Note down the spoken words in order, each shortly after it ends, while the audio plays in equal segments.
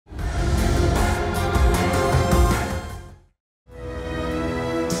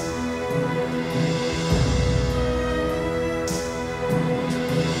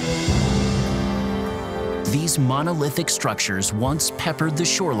these monolithic structures once peppered the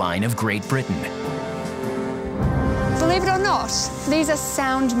shoreline of Great Britain. Believe it or not, these are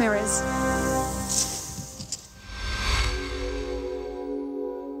sound mirrors.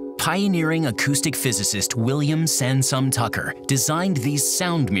 Pioneering acoustic physicist William Sansome Tucker designed these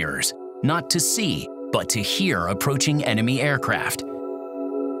sound mirrors, not to see, but to hear approaching enemy aircraft.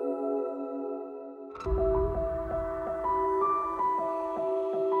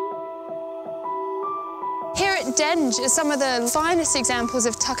 Here at Denge are some of the finest examples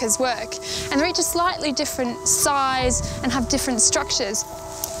of Tucker's work, and they're each a slightly different size and have different structures.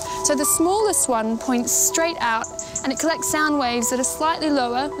 So the smallest one points straight out and it collects sound waves that are slightly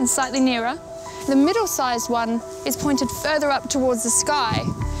lower and slightly nearer. The middle-sized one is pointed further up towards the sky.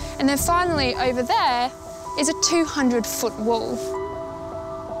 And then finally, over there, is a 200-foot wall.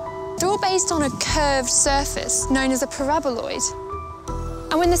 They're all based on a curved surface known as a paraboloid.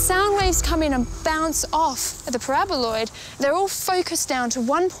 And when the sound waves come in and bounce off the paraboloid, they're all focused down to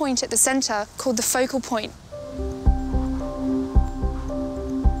one point at the centre called the focal point.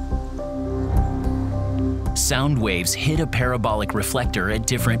 Sound waves hit a parabolic reflector at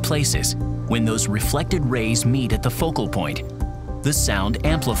different places. When those reflected rays meet at the focal point, the sound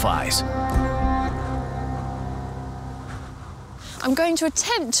amplifies. I'm going to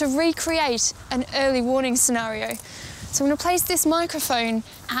attempt to recreate an early warning scenario. So I'm going to place this microphone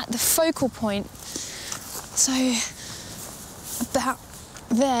at the focal point. So about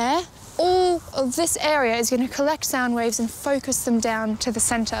there, all of this area is going to collect sound waves and focus them down to the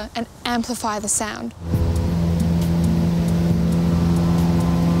centre and amplify the sound.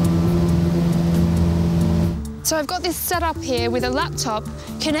 So I've got this set up here with a laptop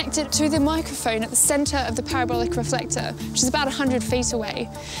connected to the microphone at the centre of the parabolic reflector, which is about 100 feet away.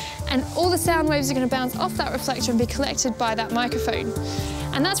 And all the sound waves are going to bounce off that reflector and be collected by that microphone.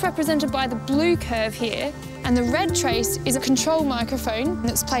 And that's represented by the blue curve here, and the red trace is a control microphone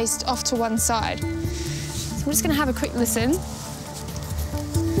that's placed off to one side. So I'm just going to have a quick listen.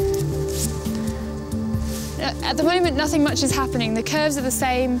 At the moment, nothing much is happening. The curves are the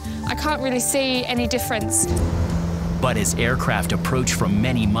same. I can't really see any difference. But as aircraft approach from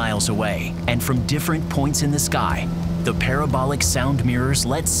many miles away and from different points in the sky, the parabolic sound mirrors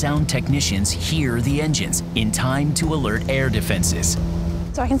let sound technicians hear the engines in time to alert air defenses.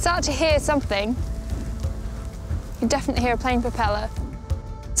 So I can start to hear something. You can definitely hear a plane propeller.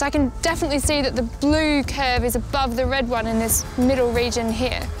 So I can definitely see that the blue curve is above the red one in this middle region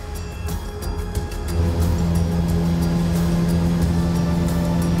here.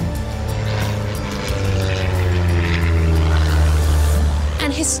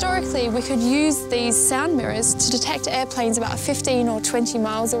 And historically, we could use these sound mirrors to detect airplanes about 15 or 20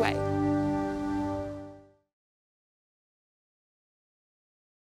 miles away.